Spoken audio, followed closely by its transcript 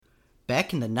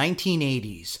Back in the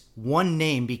 1980s, one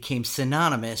name became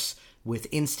synonymous with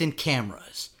instant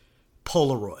cameras: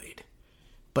 Polaroid.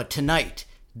 But tonight,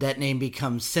 that name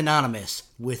becomes synonymous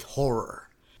with horror.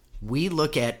 We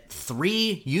look at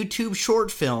 3 YouTube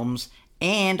short films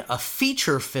and a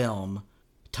feature film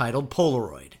titled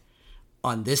Polaroid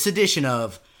on this edition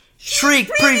of Shriek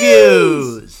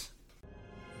Previews!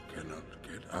 You cannot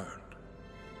get out.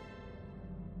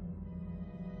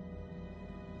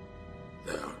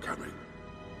 They are coming.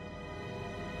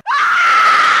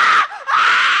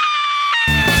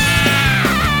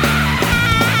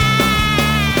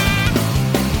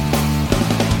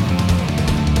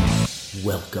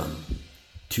 Welcome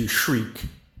to Shriek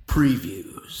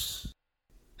Previews.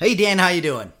 Hey Dan, how you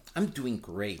doing? I'm doing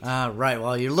great. Right,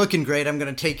 well, you're looking great. I'm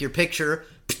going to take your picture.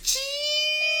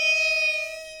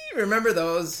 Remember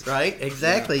those? Right,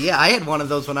 exactly. Yeah, I had one of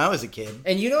those when I was a kid.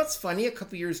 And you know what's funny? A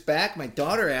couple years back, my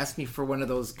daughter asked me for one of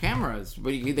those cameras.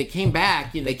 But they came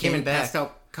back. They came in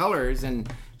pastel colors,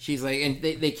 and she's like, and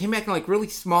they came back in like really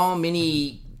small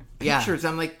mini pictures.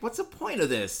 I'm like, what's the point of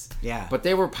this? Yeah. But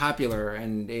they were popular,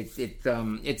 and it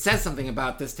says something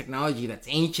about this technology that's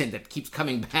ancient that keeps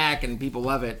coming back, and people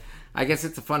love it. I guess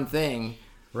it's a fun thing.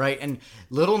 Right, and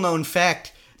little known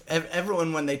fact,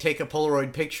 everyone, when they take a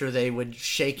Polaroid picture, they would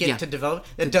shake it to develop.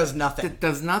 It does nothing. It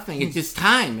does nothing. It's just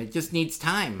time. It just needs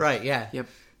time. Right, yeah. Yep.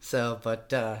 So,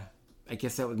 but... I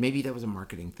guess maybe that was a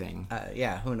marketing thing.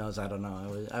 Yeah, who knows? I don't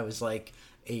know. I was like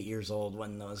 8 years old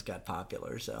when those got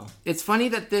popular, so... It's funny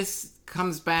that this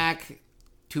comes back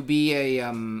to be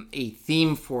a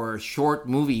theme for short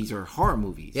movies or horror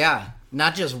movies. Yeah,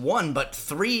 not just one, but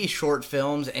 3 short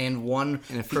films and one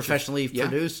professionally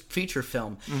produced feature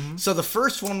film. Mm-hmm. So the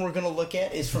first one we're going to look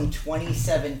at is from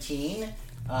 2017.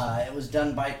 It was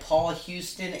done by Paul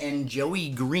Houston and Joey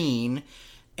Green,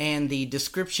 and the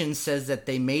description says that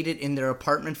they made it in their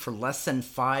apartment for less than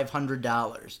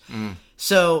 $500.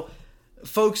 So,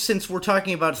 folks, since we're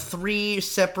talking about 3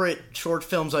 separate short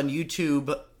films on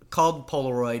YouTube called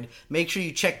Polaroid, make sure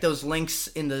you check those links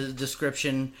in the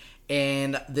description.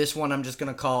 And this one I'm just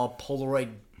going to call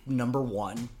Polaroid number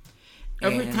 1.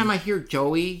 Every time I hear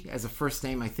Joey as a first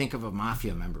name, I think of a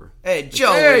mafia member. Hey,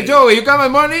 Joey! Hey, Joey, you got my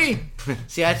money?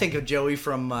 See, I think of Joey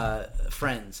from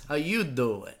Friends. How you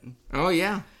doing? Oh,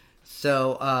 yeah.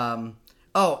 So,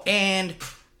 and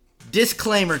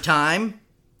disclaimer time.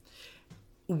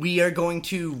 We are going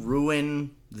to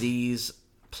ruin these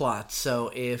plots.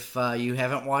 So if you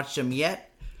haven't watched them yet,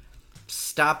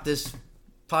 stop this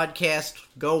podcast,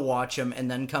 go watch them, and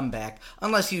then come back.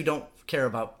 Unless you don't care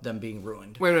about them being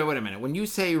ruined. Wait a minute. When you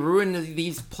say ruin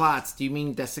these plots, do you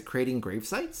mean desecrating grave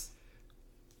sites?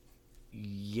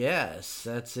 Yes,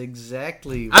 that's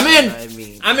exactly what I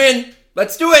mean. I'm in.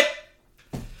 Let's do it.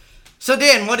 So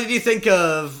Dan, what did you think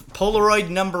of Polaroid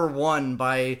number 1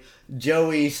 by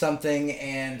Joey something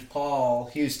and Paul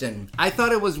Houston? I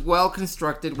thought it was well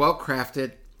constructed, well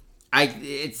crafted.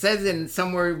 It says in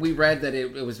somewhere we read that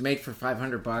it was made for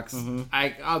 $500. Mm-hmm.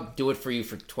 I'll do it for you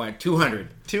for $200.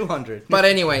 $200. But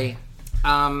anyway,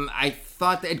 I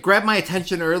thought that it grabbed my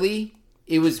attention early.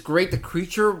 It was great. The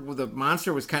creature, the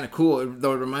monster, was kind of cool.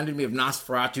 Though it reminded me of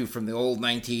Nosferatu from the old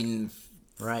 1900s.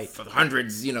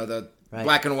 The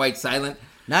black and white silent.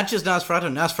 Not just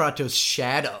Nosferatu's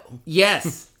shadow.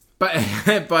 Yes,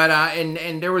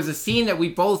 and there was a scene that we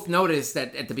both noticed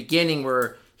that at the beginning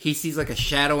where he sees like a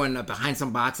shadow behind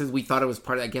some boxes. We thought it was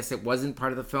part of, I guess it wasn't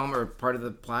part of the film or part of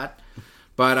the plot.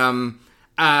 But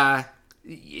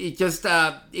it just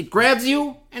it grabs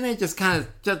you and it just kind of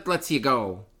just lets you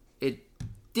go. It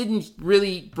didn't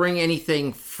really bring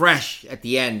anything fresh at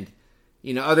the end,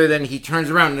 other than he turns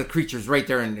around and the creature's right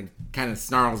there and kind of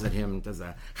snarls at him and does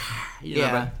a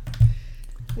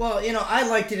Well, I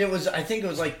liked it. I think it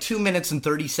was like 2 minutes and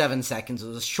 37 seconds. It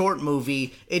was a short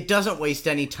movie. It doesn't waste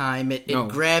any time. It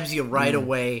grabs you right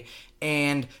away.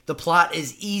 And the plot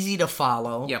is easy to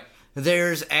follow. Yep.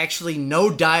 There's actually no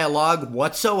dialogue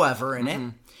whatsoever in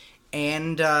it.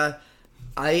 And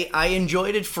I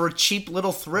enjoyed it for a cheap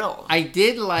little thrill. I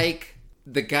did like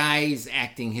the guy's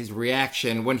acting, his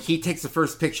reaction, when he takes the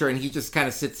first picture and he just kind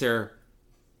of sits there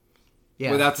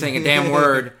without saying a damn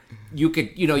word. You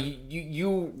could,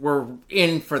 you were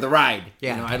in for the ride.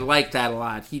 Yeah. I liked that a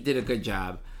lot. He did a good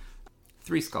job.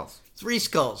 3 skulls. 3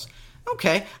 skulls.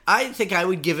 Okay. I think I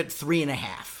would give it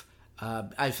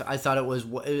 3.5. I thought it was,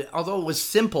 although it was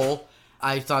simple,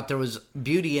 I thought there was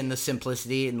beauty in the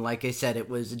simplicity. And like I said, it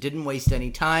didn't waste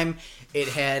any time. It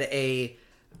had a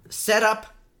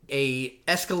setup, a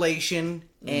escalation,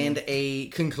 and a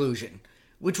conclusion,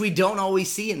 which we don't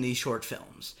always see in these short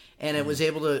films. And it was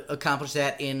able to accomplish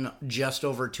that in just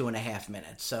over 2.5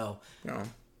 minutes. So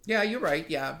Yeah, you're right.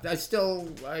 Yeah, I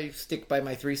stick by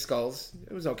my 3 skulls.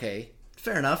 It was okay.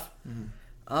 Fair enough. Mm-hmm.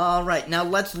 All right, now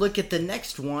let's look at the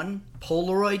next one,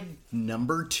 Polaroid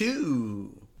number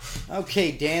 2.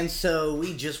 Okay, Dan, so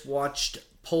we just watched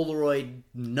Polaroid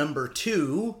number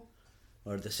 2,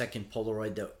 or the second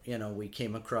Polaroid that, we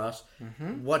came across.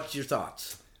 Mm-hmm. What's your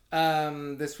thoughts?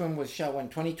 This one was shot in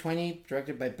 2020,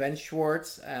 directed by Ben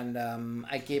Schwartz, and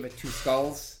I gave it 2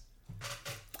 skulls.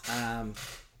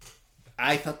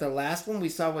 I thought the last one we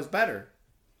saw was better.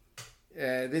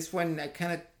 This one, I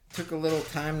kind of took a little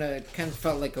time to... It kind of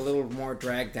felt like a little more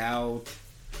dragged out.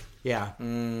 Yeah.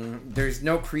 There's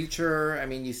no creature. I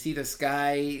mean, you see the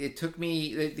sky. It took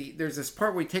me... There's this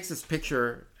part where he takes this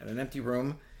picture at an empty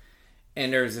room,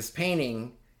 and there's this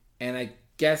painting, and I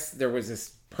guess there was this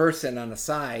person on the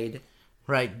side.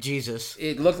 Right, Jesus.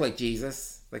 It looked like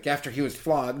Jesus, like after he was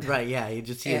flogged. Right, yeah, you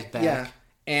just see his back. Yeah.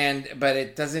 But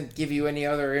it doesn't give you any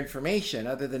other information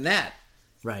other than that.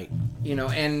 Right.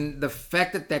 And the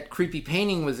fact that creepy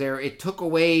painting was there, it took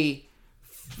away,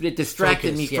 it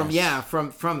distracted me from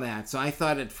that. So I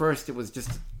thought at first it was just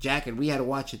a jacket. We had to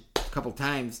watch it a couple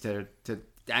times to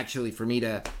actually, for me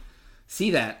to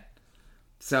see that.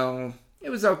 So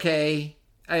it was okay.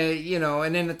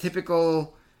 And then the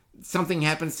typical, something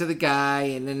happens to the guy,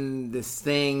 and then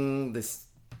this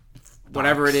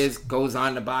whatever it is goes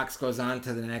on, the box goes on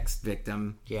to the next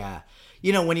victim. Yeah.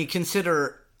 When you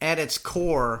consider at its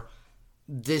core,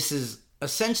 this is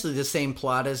essentially the same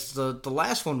plot as the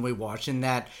last one we watched, in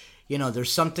that,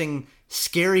 there's something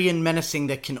scary and menacing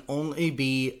that can only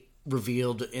be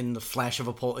revealed in the flash of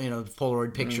a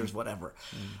Polaroid pictures, whatever.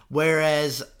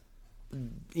 Whereas,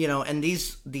 and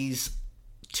these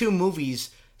 2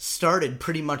 movies started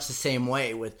pretty much the same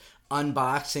way, with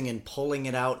unboxing and pulling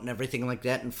it out and everything like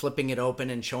that, and flipping it open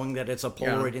and showing that it's a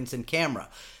Polaroid instant camera.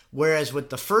 Whereas with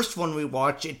the first one we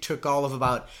watched, it took all of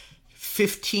about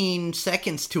 15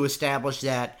 seconds to establish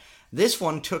that. This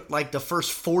one took like the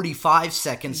first 45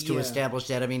 seconds to establish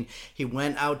that. I mean, he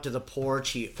went out to the porch,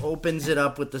 he opens it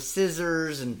up with the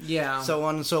scissors, and so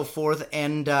on and so forth.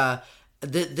 And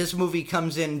this movie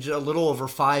comes in a little over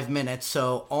 5 minutes,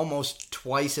 so almost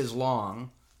twice as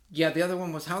long. Yeah, the other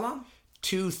one was how long?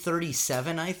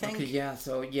 2:37, I think. Okay, yeah.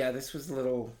 So this was a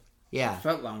little. Yeah, it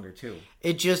felt longer too.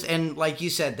 It just, and like you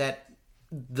said, that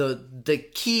the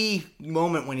key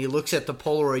moment when he looks at the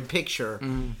Polaroid picture,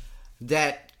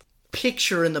 that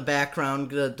picture in the background,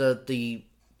 the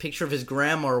picture of his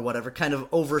grandma or whatever, kind of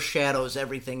overshadows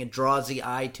everything. It draws the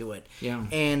eye to it. Yeah.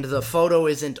 And the photo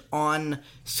isn't on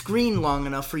screen long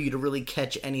enough for you to really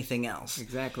catch anything else.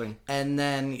 Exactly. And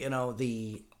then,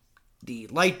 the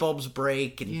light bulbs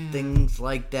break and things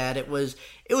like that. It was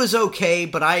okay,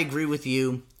 but I agree with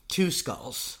you. 2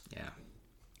 skulls. Yeah.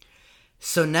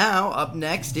 So now, up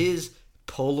next is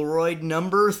Polaroid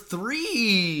number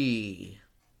 3.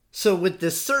 So with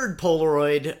this third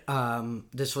Polaroid,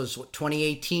 this was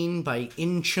 2018 by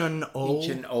Incheon Oh.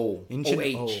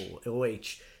 Incheon Oh.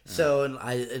 So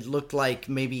it looked like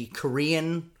maybe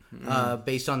Korean,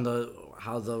 based on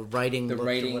how the writing looked or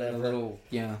whatever. A little,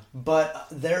 yeah. But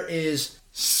there is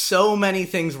so many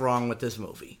things wrong with this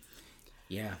movie.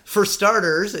 Yeah. For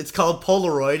starters, it's called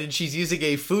Polaroid, and she's using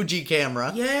a Fuji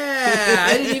camera. Yeah,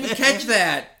 I didn't even catch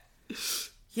that.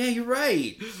 Yeah, you're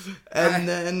right. And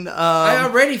then... I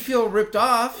already feel ripped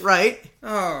off. Right.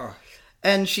 Oh.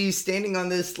 And she's standing on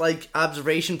this,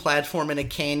 observation platform in a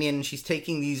canyon, and she's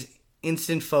taking these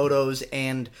instant photos,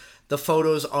 and the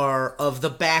photos are of the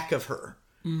back of her.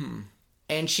 Mm.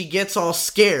 And she gets all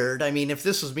scared. I mean, if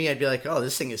this was me, I'd be like, oh,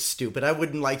 this thing is stupid. I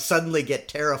wouldn't, suddenly get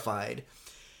terrified.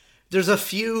 There's a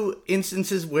few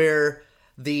instances where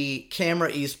the camera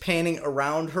is panning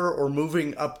around her or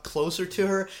moving up closer to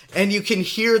her, and you can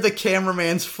hear the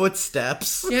cameraman's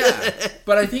footsteps. Yeah,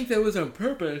 but I think that was on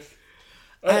purpose.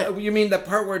 You mean the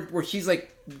part where she's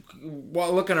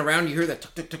while looking around, you hear that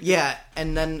tuk, tuk, tuk. Yeah,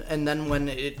 and then when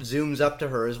it zooms up to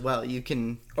her as well, you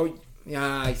can... Oh,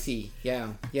 yeah, I see. Yeah.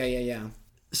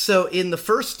 So in the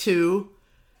first 2,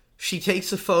 she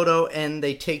takes a photo and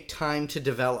they take time to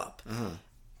develop. Uh-huh.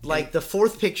 The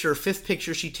 5th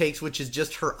picture she takes, which is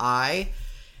just her eye,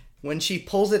 when she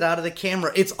pulls it out of the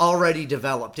camera, it's already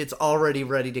developed. It's already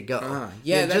ready to go.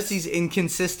 Yeah, just these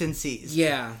inconsistencies.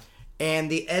 Yeah. And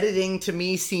the editing, to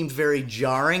me, seemed very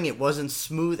jarring. It wasn't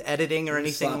smooth editing or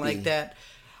anything sloppy. Like that.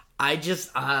 I just...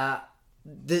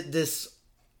 this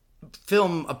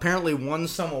film apparently won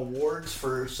some awards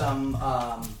for some...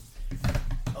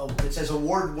 it says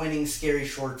award-winning scary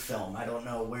short film. I don't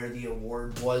know where the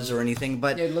award was or anything,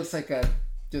 but... It looks like a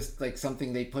just like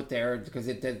something they put there because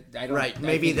I don't. Right,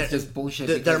 maybe it's just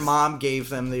bullshit. Their mom gave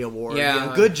them the award.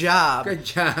 Yeah, good job. Good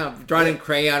job. Drawn in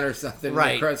crayon or something.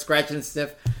 Right, scratch and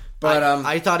sniff. But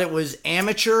I thought it was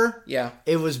amateur. Yeah,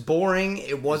 it was boring.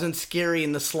 It wasn't scary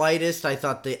in the slightest. I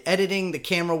thought the editing, the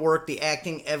camera work, the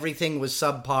acting, everything was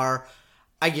subpar.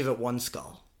 I give it 1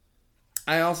 skull.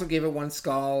 I also gave it 1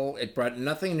 skull. It brought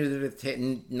nothing new to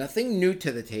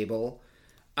the table.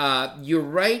 You're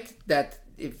right that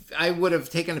if I would have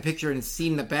taken a picture and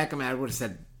seen the back of it, I would have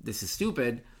said, this is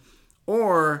stupid.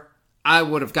 Or I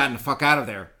would have gotten the fuck out of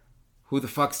there. Who the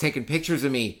fuck's taking pictures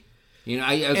of me? You know,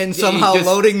 and somehow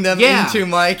loading them into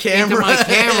my camera. Into my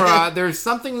camera. There's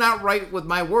something not right with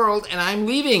my world, and I'm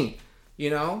leaving. You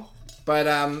know? But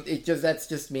that's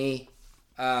just me.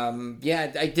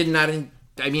 I did not...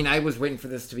 I was waiting for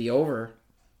this to be over.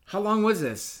 How long was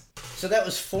this? So that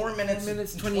was 4 minutes. 4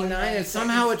 minutes 29, and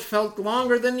somehow it felt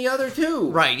longer than the other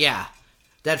two. Right, yeah.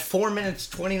 That 4 minutes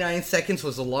 29 seconds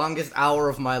was the longest hour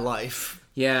of my life.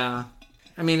 Yeah.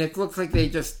 I mean, it looks like they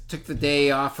just took the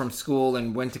day off from school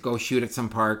and went to go shoot at some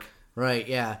park. Right,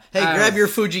 yeah. Hey, grab your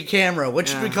Fuji camera. What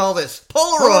should we call this?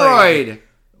 Polaroid!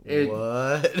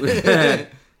 What?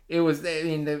 It was,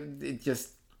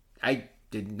 I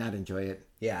did not enjoy it.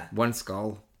 Yeah. 1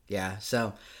 skull. Yeah,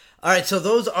 so... All right, so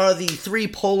those are the 3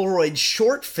 Polaroid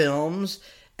short films,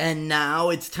 and now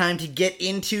it's time to get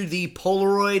into the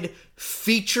Polaroid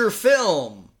feature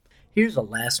film. Here's a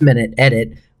last-minute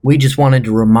edit. We just wanted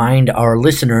to remind our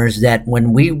listeners that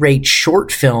when we rate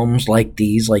short films like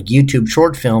these, like YouTube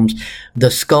short films,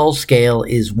 the skull scale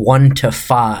is 1 to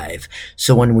 5.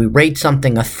 So when we rate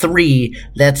something a 3,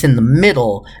 that's in the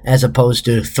middle, as opposed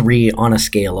to 3 on a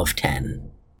scale of 10.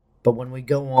 But when we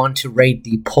go on to rate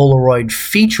the Polaroid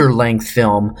feature-length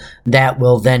film, that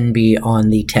will then be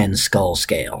on the 10 skull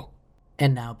scale.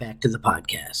 And now back to the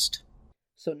podcast.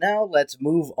 So now let's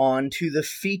move on to the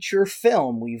feature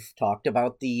film. We've talked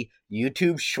about the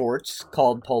YouTube shorts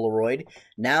called Polaroid.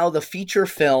 Now the feature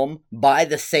film by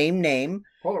the same name.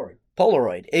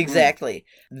 Polaroid, exactly.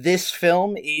 This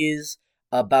film is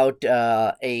about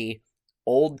a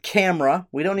old camera.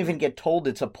 We don't even get told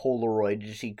it's a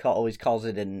Polaroid. She always calls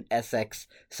it an SX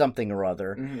something or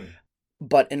other. Mm-hmm.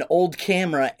 But an old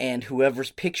camera, and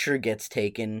whoever's picture gets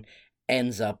taken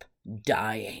ends up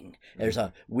dying. There's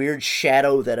a weird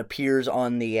shadow that appears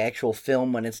on the actual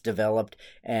film when it's developed,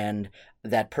 and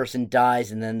that person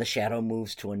dies, and then the shadow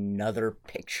moves to another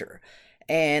picture.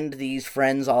 And these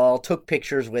friends all took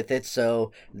pictures with it,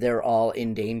 so they're all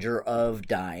in danger of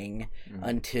dying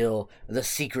until the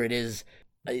secret is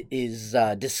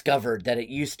discovered that it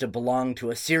used to belong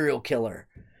to a serial killer.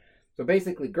 So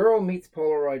basically, girl meets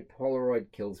Polaroid,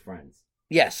 Polaroid kills friends.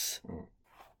 Yes.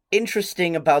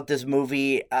 Interesting about this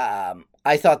movie,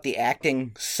 I thought the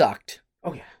acting sucked.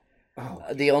 Oh, yeah.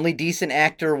 The only decent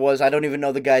actor was, I don't even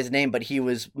know the guy's name, but he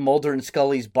was Mulder and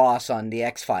Scully's boss on The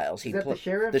X-Files. Is that the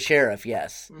sheriff? The sheriff,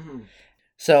 yes. Mm-hmm.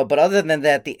 So, but other than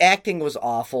that, the acting was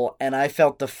awful, and I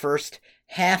felt the first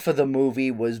half of the movie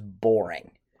was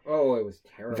boring. Oh, it was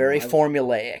terrible. Very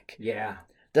formulaic. Yeah.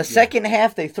 The second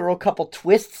half, they throw a couple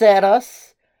twists at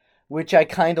us, which I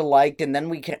kind of liked, and then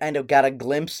we kind of got a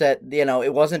glimpse at,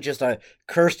 it wasn't just a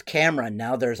cursed camera,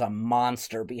 now there's a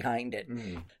monster behind it.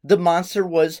 Mm. The monster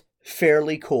was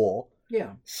fairly cool.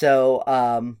 Yeah. So,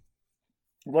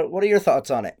 what are your thoughts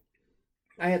on it?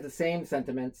 I had the same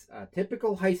sentiments.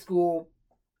 Typical high school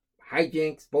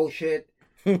hijinks, bullshit,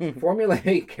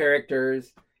 formulaic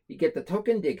characters. You get the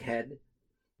token dickhead.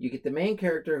 You get the main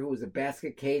character who was a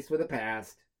basket case with a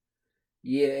past.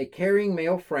 A caring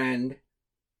male friend.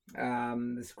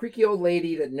 This creaky old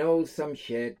lady that knows some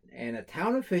shit. And a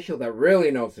town official that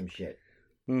really knows some shit.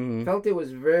 Mm-hmm. Felt it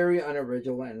was very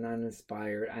unoriginal and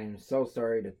uninspired. I am so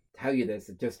sorry to tell you this.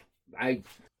 It just, I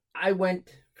went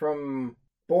from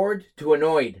bored to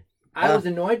annoyed. I was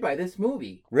annoyed by this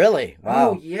movie. Really?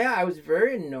 Wow. Oh yeah, I was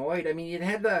very annoyed. I mean, it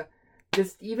had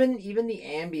even the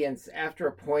ambience after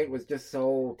a point was just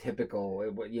so typical.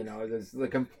 It was the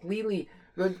completely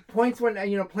the points when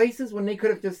places when they could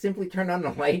have just simply turned on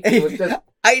the light. It was just.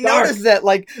 I noticed that,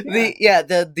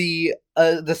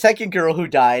 the second girl who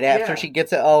died after she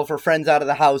gets all of her friends out of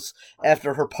the house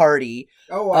after her party.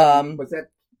 Oh, was that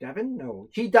Devin? No,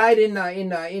 she died in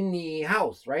the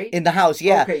house, right? In the house,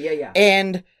 yeah. Okay, yeah.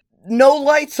 And no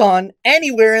lights on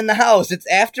anywhere in the house. It's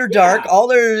after dark. All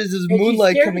there is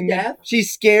moonlight coming in.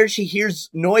 She's scared. She hears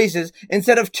noises.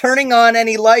 Instead of turning on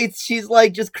any lights, she's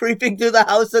just creeping through the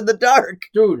house in the dark.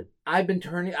 Dude, I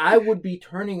would be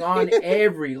turning on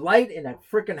every light in that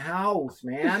freaking house,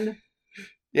 man.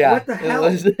 Yeah. What the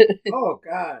hell? Oh,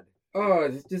 God. Oh,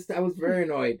 it's just, I was very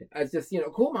annoyed. I was just,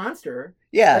 cool monster.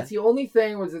 Yeah. That's the only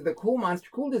thing was the cool monster,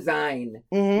 cool design,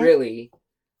 Mm-hmm. really.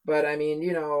 But, I mean,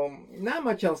 not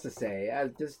much else to say. I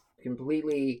just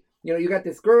completely, you got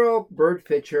this girl, Bird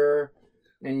Fitcher,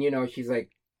 and, she's like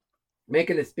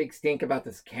making this big stink about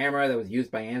this camera that was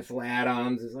used by Ansel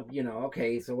Adams. It's like,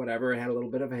 okay, so whatever. It had a little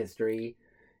bit of a history,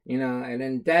 and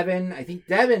then Devin, I think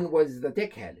Devin was the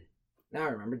dickhead. Now I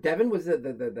remember. Devin was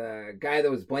the guy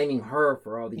that was blaming her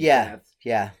for all these deaths.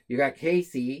 Yeah. You got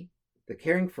Casey, the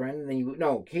caring friend, and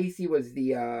then Casey was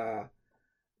the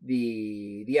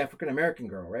African American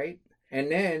girl, right? And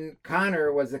then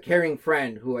Connor was the caring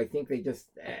friend, who I think they just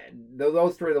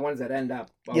those two are the ones that end up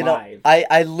alive.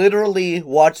 I literally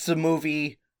watched the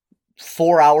movie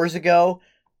 4 hours ago,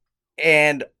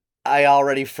 and I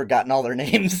already forgotten all their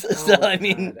names. So I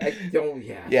mean, I don't.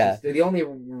 Yeah. Yeah. The only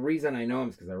reason I know them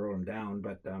is because I wrote them down.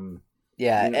 But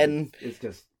yeah, and it's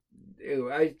just.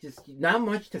 I just not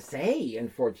much to say,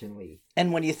 unfortunately.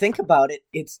 And when you think about it,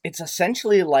 it's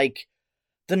essentially like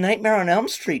the Nightmare on Elm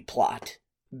Street plot.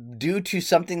 Due to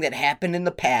something that happened in the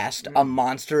past, a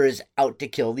monster is out to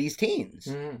kill these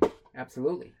teens.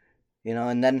 Absolutely.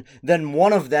 And then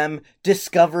one of them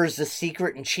discovers the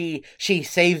secret, and she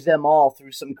saves them all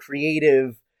through some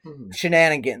creative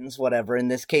shenanigans, whatever. In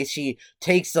this case, she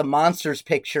takes the monster's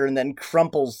picture and then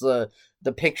crumples the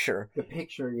picture. The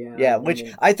picture, yeah. Yeah, which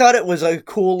I thought it was a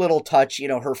cool little touch.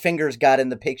 Her fingers got in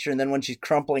the picture, and then when she's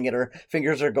crumpling it, her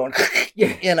fingers are going,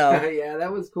 Yeah,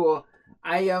 that was cool.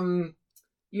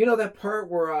 That part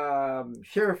where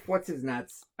Sheriff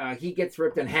What's-His-Nuts, he gets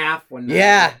ripped in half when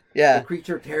the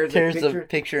creature tears the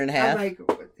picture in half. I'm like,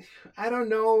 I don't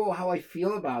know how I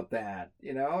feel about that.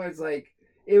 It's like,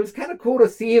 it was kind of cool to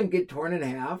see him get torn in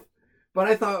half, but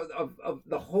I thought of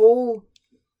the whole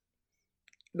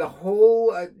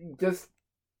just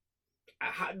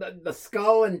the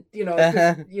skull and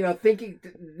thinking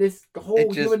this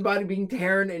whole human body being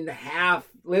torn in half,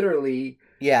 literally.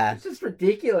 Yeah, it's just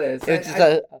ridiculous. It's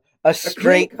just a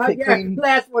straight cut. Yeah,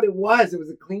 that's what it was. It was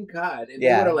a clean cut. If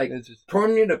they would have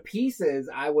torn it into pieces,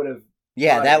 I would have.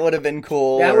 Yeah, that would have been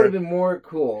cool. That would have been more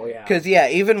cool. Yeah, because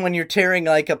even when you're tearing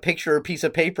like a picture or piece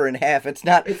of paper in half, it's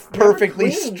not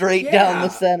perfectly straight down the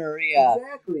center. Yeah,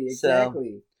 exactly.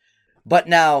 So, but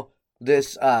now.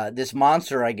 This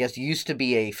monster, I guess, used to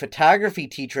be a photography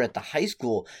teacher at the high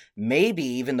school. Maybe,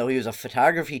 even though he was a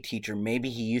photography teacher, maybe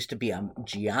he used to be a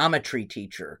geometry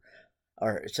teacher.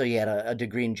 So he had a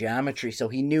degree in geometry, so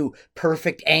he knew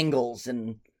perfect angles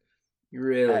and... You're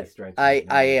really stretching. I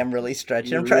am really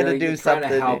stretching. I'm trying to do something.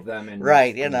 Trying to help them.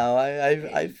 Right,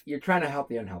 I've... You're trying to help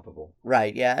the unhelpable.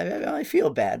 Right, yeah. I feel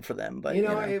bad for them, but...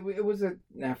 It was an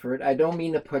effort. I don't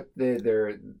mean to put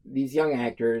these young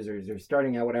actors, or they're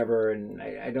starting out, whatever, and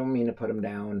I don't mean to put them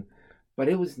down, but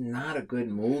it was not a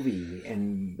good movie,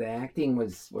 and the acting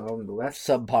was, less...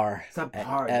 Subpar.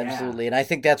 Absolutely, and I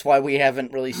think that's why we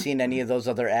haven't really seen any of those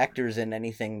other actors in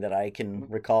anything that I can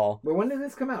recall. But when did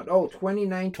this come out? Oh,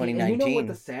 2019. 2019. And you know what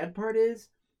the sad part is?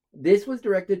 This was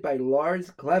directed by Lars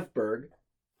Klevberg,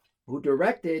 who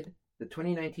directed the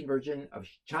 2019 version of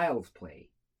Child's Play.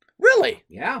 Really?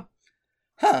 Yeah.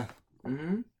 Huh.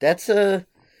 Mm-hmm.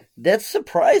 That's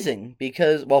surprising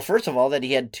because, well, first of all, that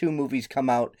he had 2 movies come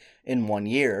out in 1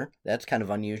 year. That's kind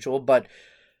of unusual. But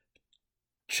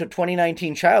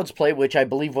 2019 Child's Play, which I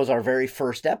believe was our very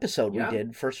first episode we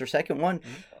did, first or second one,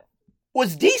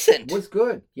 was decent. Was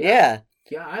good. Yeah.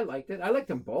 Yeah, I liked it. I liked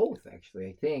them both, actually,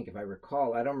 I think, if I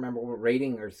recall. I don't remember what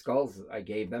rating or skulls I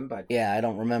gave them, but... Yeah, I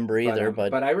don't remember either,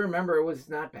 but... But I remember it was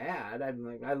not bad.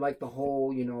 I liked the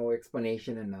whole,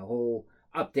 explanation and the whole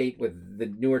update with the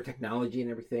newer technology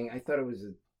and everything. I thought it was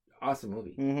an awesome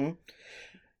movie.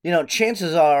 Mm-hmm.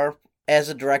 Chances are, as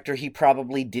a director, he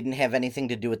probably didn't have anything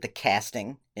to do with the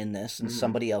casting in this, and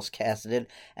somebody else casted it,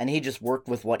 and he just worked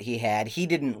with what he had. He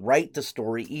didn't write the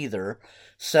story either,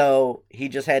 so he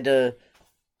just had to...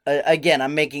 Again,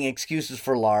 I'm making excuses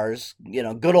for Lars,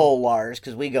 good old Lars,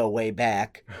 because we go way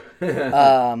back.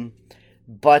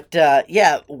 But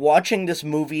watching this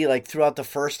movie, like, throughout the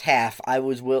first half, I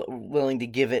was willing to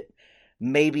give it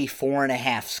maybe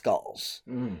 4.5 skulls.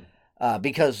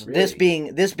 Because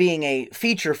really? this being a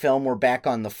feature film, we're back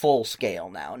on the full scale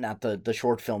now, not the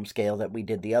short film scale that we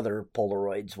did the other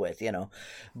Polaroids with,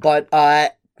 But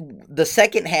the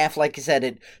second half, like I said,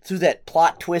 it threw that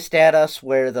plot twist at us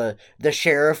where the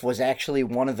sheriff was actually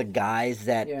one of the guys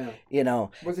that,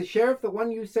 Was the sheriff the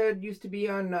one you said used to be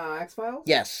on X-Files?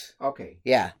 Yes. Okay.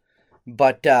 Yeah.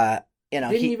 But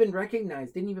Didn't even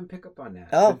pick up on that.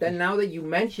 Oh. But then now that you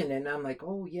mention it, I'm like,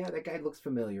 oh, yeah, that guy looks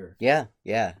familiar. Yeah.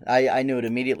 I knew it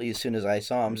immediately as soon as I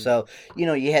saw him. So,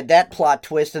 you had that plot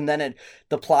twist, and then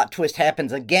the plot twist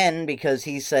happens again because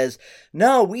he says,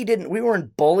 no, we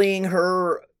weren't bullying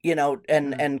her,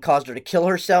 and caused her to kill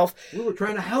herself. We were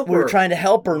trying to help her. We were trying to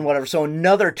help her and whatever. So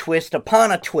another twist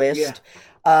upon a twist.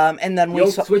 Yeah. And then the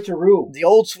old switcheroo. The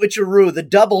old switcheroo, the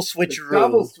double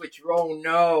switcheroo. Oh,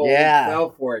 no. Yeah. We fell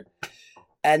for it.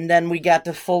 And then we got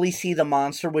to fully see the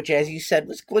monster, which, as you said,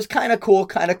 was kind of cool,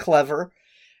 kind of clever.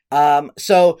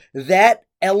 So that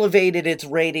elevated its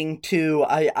rating to,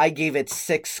 I gave it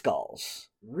 6 skulls.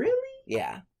 Really?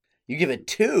 Yeah. You give it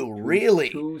 2, really?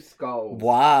 2 skulls.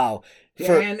 Wow.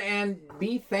 And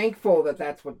be thankful that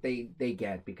that's what they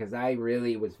get, because I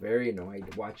really was very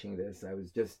annoyed watching this. I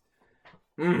was just...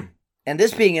 And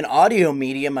this being an audio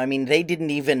medium, I mean, they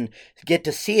didn't even get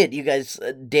to see it. You guys,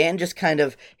 Dan just kind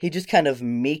of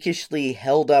meekishly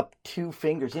held up 2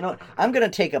 fingers. You know what? I'm going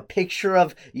to take a picture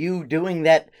of you doing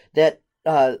that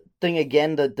thing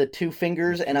again, the 2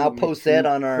 fingers, and I'll post that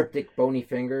on our... Cryptic bony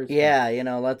fingers. Yeah,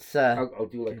 let's... I'll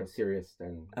do like a serious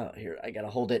thing. Oh, here, I got to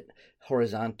hold it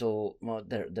horizontal. Well,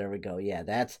 there we go. Yeah,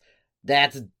 that's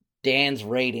Dan's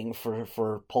rating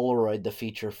for Polaroid, the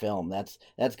feature film. That's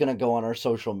going to go on our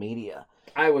social media.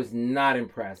 I was not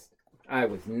impressed. I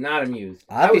was not amused.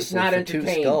 Obviously, I was not entertained. 2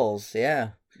 entertained. skulls, yeah.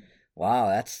 Wow,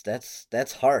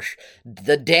 that's harsh.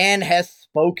 The Dan has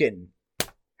spoken.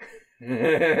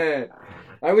 I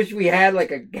wish we had like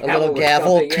a little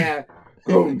gavel. Yeah.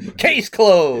 Case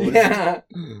closed. Yeah.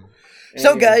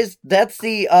 So, guys, that's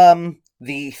the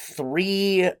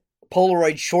 3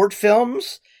 Polaroid short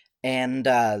films. And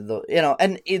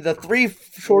the 3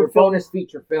 short bonus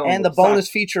feature film and the bonus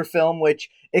feature film, which,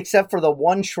 except for the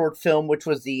 1 short film, which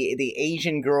was the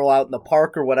Asian girl out in the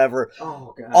park or whatever.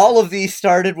 Oh God! All of these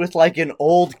started with like an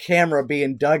old camera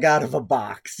being dug out of a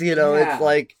box. It's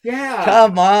like,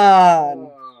 come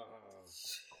on.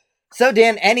 So,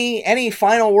 Dan, any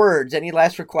final words? Any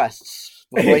last requests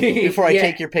before I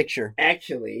take your picture?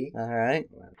 Actually, all right.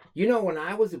 When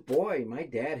I was a boy, my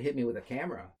dad hit me with a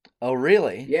camera. Oh,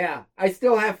 really? Yeah, I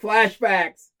still have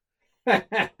flashbacks. I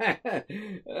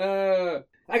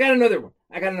got another one.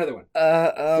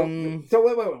 So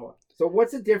wait. So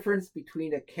what's the difference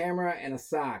between a camera and a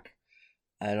sock?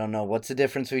 I don't know. What's the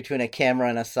difference between a camera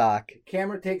and a sock? A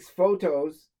camera takes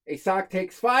photos. A sock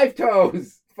takes 5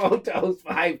 toes. Photos,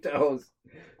 5 toes.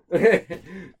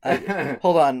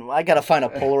 Hold on. I gotta find a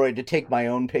Polaroid to take my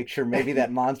own picture. Maybe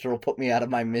that monster will put me out of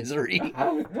my misery.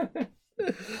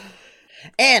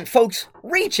 And, folks,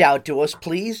 reach out to us,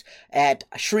 please, at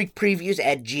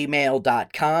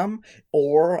shriekpreviews@gmail.com,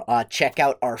 or check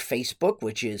out our Facebook,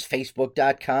 which is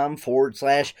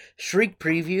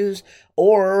facebook.com/shriekpreviews,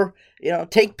 or,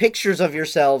 take pictures of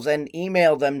yourselves and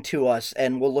email them to us,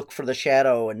 and we'll look for the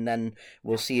shadow, and then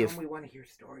we'll see if... We want to hear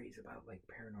stories about, like,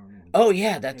 paranormal... Oh,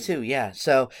 yeah, that too, yeah.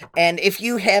 So, and if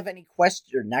you have any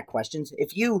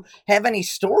if you have any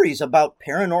stories about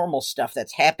paranormal stuff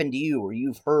that's happened to you, or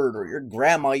you've heard, or your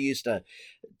grandma used to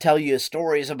tell you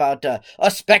stories about a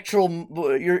spectral...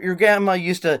 Your grandma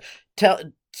used to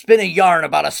spin a yarn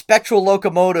about a spectral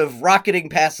locomotive rocketing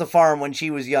past the farm when she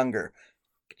was younger.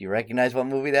 Do you recognize what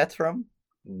movie that's from?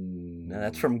 No,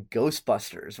 that's from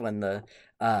Ghostbusters. When they're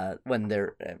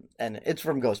and it's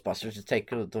from Ghostbusters. Just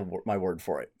take my word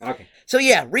for it. Okay. So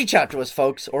yeah, reach out to us,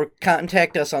 folks, or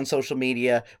contact us on social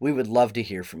media. We would love to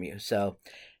hear from you. So,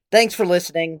 thanks for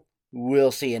listening.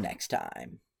 We'll see you next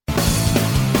time.